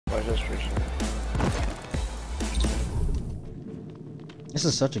just for sure. This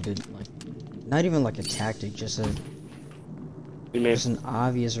is such a good, like, not even like a tactic, just an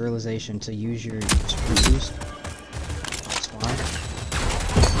obvious realization to use your sprint boost. That's fine.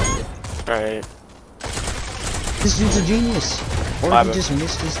 Alright. This dude's a genius! Or he just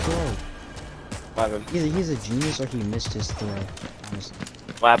missed his throw. Either he's a genius or he missed his throw, honestly.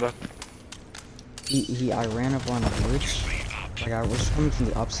 Labba. I ran up on a glitch. Like, I was coming from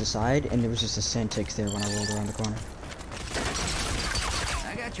the opposite side, and there was just a Centix there when I rolled around the corner.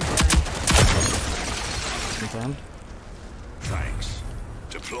 I got you, buddy. Confirmed? Thanks.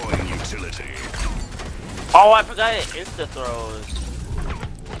 Deploying utility. Oh, I forgot it. Insta throws.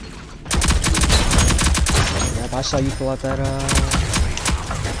 Yep, I saw you pull out that,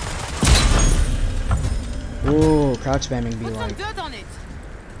 Ooh, crouch spamming be like.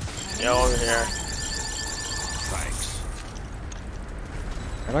 Yeah, over here. Thanks.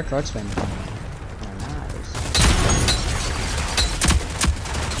 Got our crouch spamming. Oh, nice.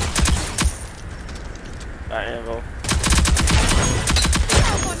 That anvil.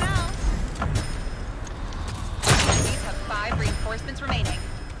 We have 5 reinforcements remaining.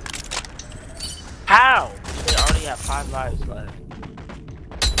 How? They already have 5 lives left.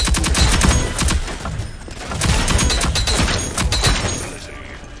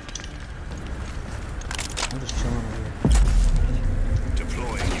 I'm just chilling over here.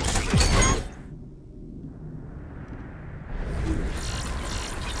 Deploying utility.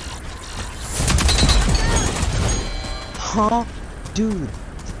 Huh? Dude,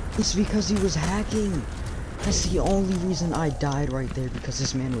 it's because he was hacking. That's the only reason I died right there, because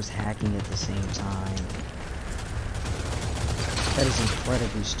this man was hacking at the same time. That is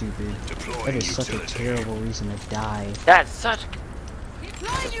incredibly stupid. That is such a terrible reason to die. That's such.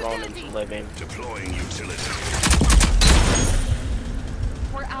 Just rolling into living. Deploying utility.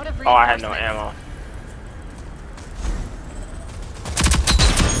 We're out of Oh, I had no ammo.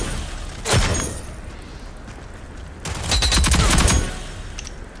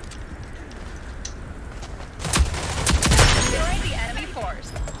 Destroy the enemy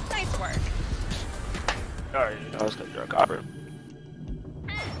force. Nice work. Alright, I was gonna drug copper.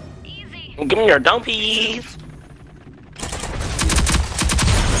 Easy. Well, give me your dumpies.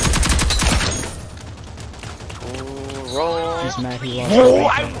 Roll. He's mad he lost. Oh,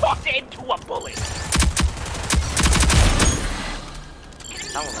 I walked into a bullet.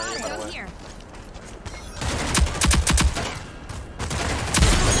 That one right here, by the way. Here.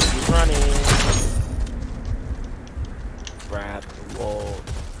 He's running. Grab the wall.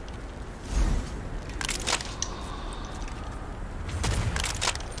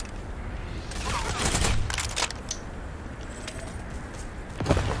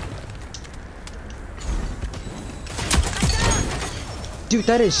 Dude,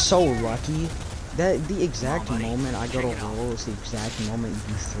 that is so lucky. That the exact moment I go to roll is the exact moment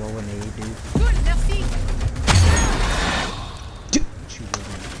you throw an A, dude. Good, merci. Dude, you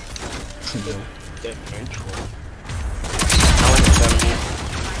were Get intro. I went to 70.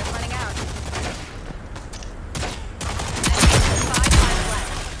 Time's running out. And 5 lives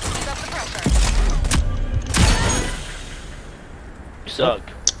left. Keep up the pressure. You suck.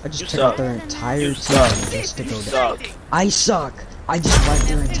 I just You took out suck. their entire You team suck. just to go You down. suck. I suck. I just wiped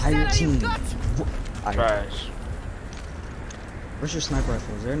their entire team. Trash. Where's your sniper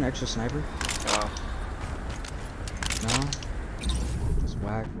rifle? Is there an extra sniper? No. No? It's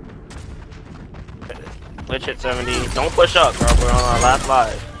whack. Glitch at 70. Don't push up, bro. We're on our last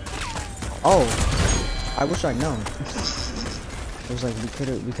live. Oh, I wish I'd known. It was like we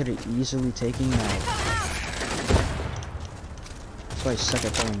could have easily taken that. That's why I suck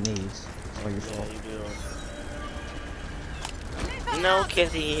at throwing nades. That's all your fault. Yeah, you do. No,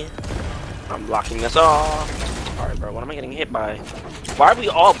 Kizzy. I'm blocking us all. Alright, bro. What am I getting hit by? Why are we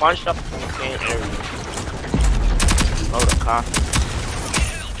all bunched up in the same area? Oh, the cop.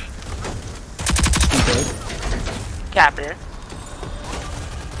 Capper.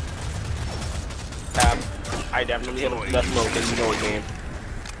 I definitely hit him with that smoke, and you know it, game.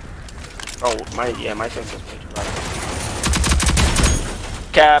 Oh, my sense is way too loud.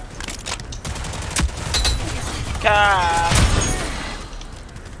 Cap.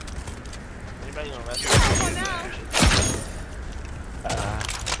 Anybody gonna rescue?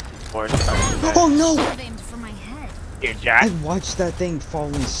 Oh no! Aimed for my head. Here, Jack. I watched that thing fall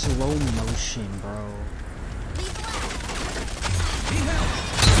in slow motion, bro.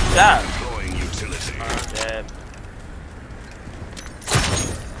 Jack. Deploying utility. Dead.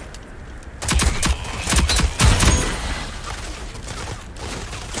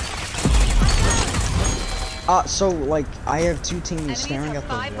 So like I have two teammates Enemies staring have at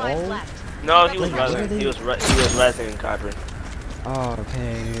 5 the lives wall. left. No, Keep he was up the pressure. resing. He was resing in Copper. Oh,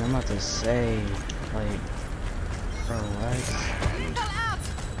 okay, dude, I'm about to say, like, bro, what? Lethal out.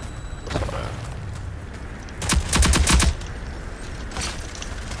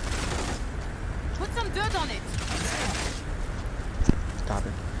 Put some dirt on it. Stop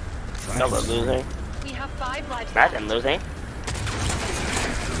it. No, we're losing. We have 5 lives Bad left. and losing.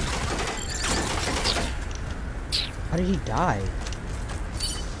 How did he die?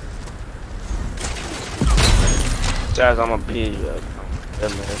 Guys, I'm a be.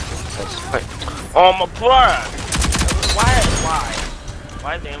 Oh my god!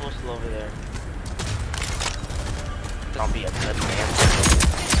 Why is the animal still over there? Don't be a good man.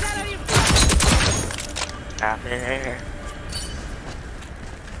 Happy.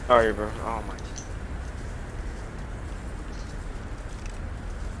 Sorry, bro. Oh my.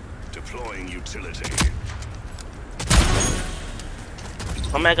 Deploying utility.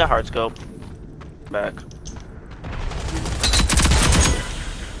 Omega hard scope. Back.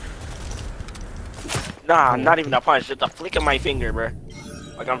 Nah, not even a punch, just a flick of my finger, bro.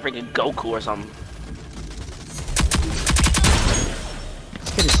 Like I'm freaking Goku or something.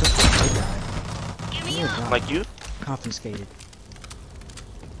 This kid is such a good guy. Oh, God. Like you? Confiscated.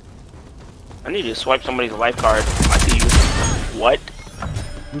 I need to swipe somebody's life card. I see you. What?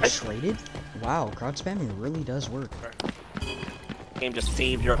 You traded? Wow, crowd spamming really does work. Game just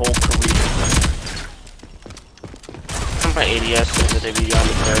saved your whole career. My ADS sensitivity on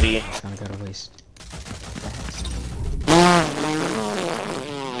the 30. Kinda gotta waste.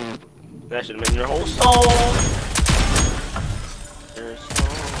 That should have been your whole soul. Your soul.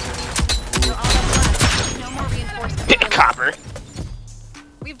 You're all that's left. No more reinforcements. Copper.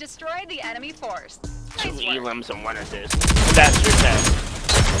 We've destroyed the enemy force. 2 Nice work. elims and 1 assist. That's your test.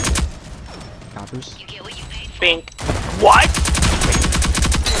 Coppers? Bink. What?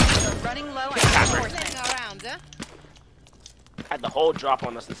 We're running low on Copper. reinforcements. Around, huh? Had the whole drop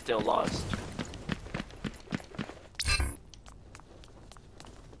on us and still lost.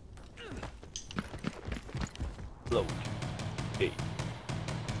 Low. Hey.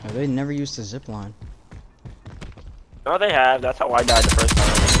 Oh, they never used the zip line. No, they have. That's how I died the first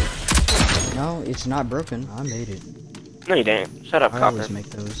time. No, it's not broken. I made it. No, you didn't. Shut up, I Copper. always make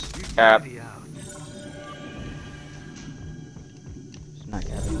those. Cap. It's not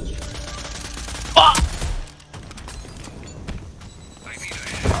cabbage. Ah!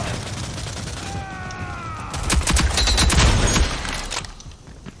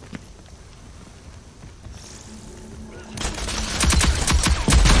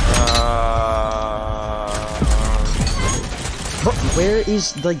 Bro, where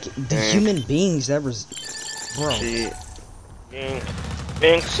is, like, the human beings that was... Bro. Shit.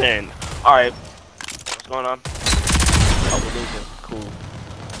 Vincent. Alright. What's going on? Oh, we're losing. Cool.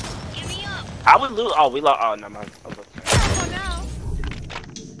 Give me up. I would lose. Oh, we lost. Oh, never mind. I was like, Oh,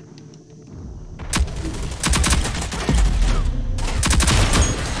 now.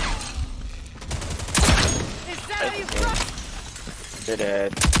 Is that how you got? they're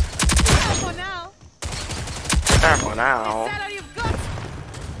dead. Careful now. Careful Is now. that how you've got?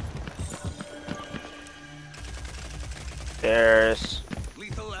 There's.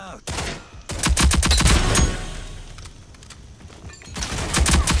 Lethal out.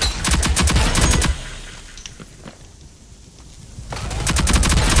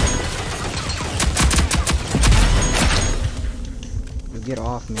 You get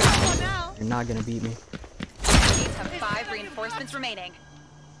off me. Oh, now. You're not gonna beat me. Enemies have 5 reinforcements remaining.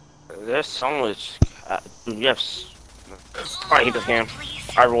 There's so much. Dude, yes. I hate this game.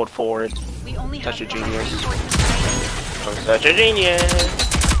 I rolled forward. We only have Such a 5 genius. reinforcements remaining. I'm such a genius.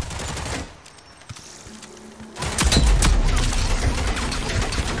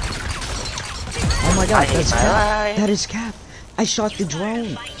 Oh my I god, hate that's my cap. life. That is cap. I shot the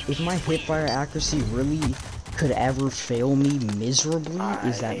drone. If my hipfire accuracy really could ever fail me miserably,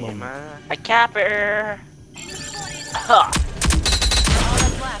 is that moment. A capper. Huh. All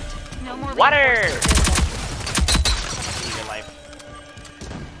that's left. No more Water. reinforcements available. Need your life.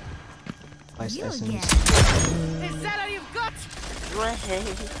 Vice essence. Is that how you've got?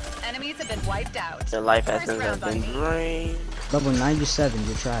 Enemies have been wiped out. The life First essence has round on been me. drained. Level 97,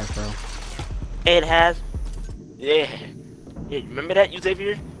 you're trash, bro. It has. Yeah. Yeah, remember that, you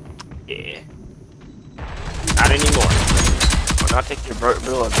Xavier? Yeah. Not anymore. I'll not take your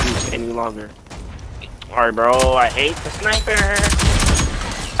bill of juice any longer. Alright, bro. I hate the sniper.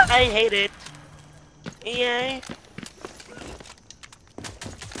 I hate it. Yeah.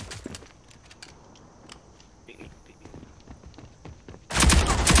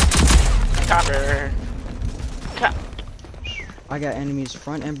 Copper. I got enemies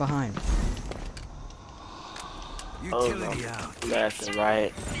front and behind. Utility out. Left and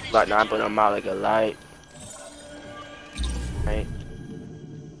right. Like 9 but I'm out like a light. Right.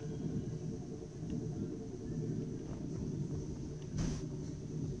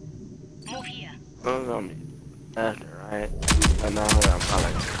 Move here. On me. Left and right. But now I'm out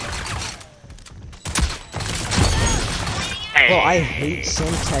like hey. Bro, I hate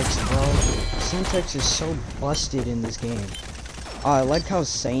Syntax, bro. Syntax is so busted in this game. I like how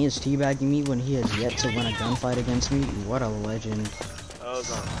Saiyans teabagging me when he has yet to win a gunfight against me. What a legend. On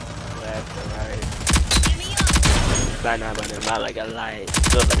left and right. Give me up. Like 9 but I'm out like a light.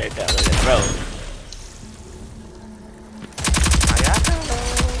 Still but they're down like a bro. I got them.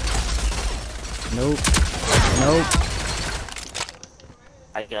 Nope. Nope.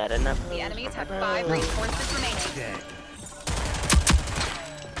 I got enough. The enemies have 5 reinforcements remaining. Dead.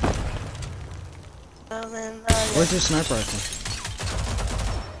 Where's your sniper rifle?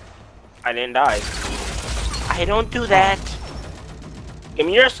 I didn't die. I don't do that. Give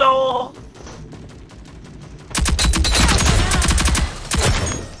me your soul.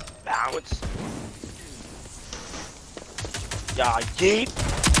 Bounce. Yeah, deep.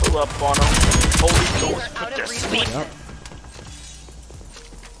 Pull up on him. Holy Ghost, put your sleep. Yep.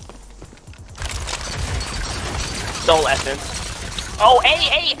 Soul essence. Oh,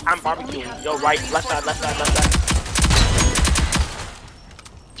 hey, I'm barbecuing. Yo, right, left side.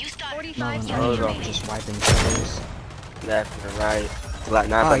 You start. No, 45 I'm seconds Hold on. remaining. just wiping kills. Left and right. Like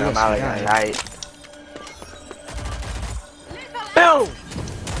 9 Oh, but yes, I'm out you like a got light. Boom!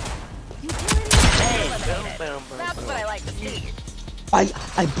 That's what I like to see.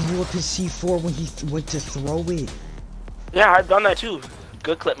 I blew up his C4 when he went to throw it. Yeah, I've done that too.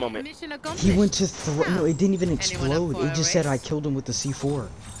 Good clip moment. Mission He accomplished. went to throw. No, it didn't even Anyone up explode. for It a just said I race? killed him with the C4.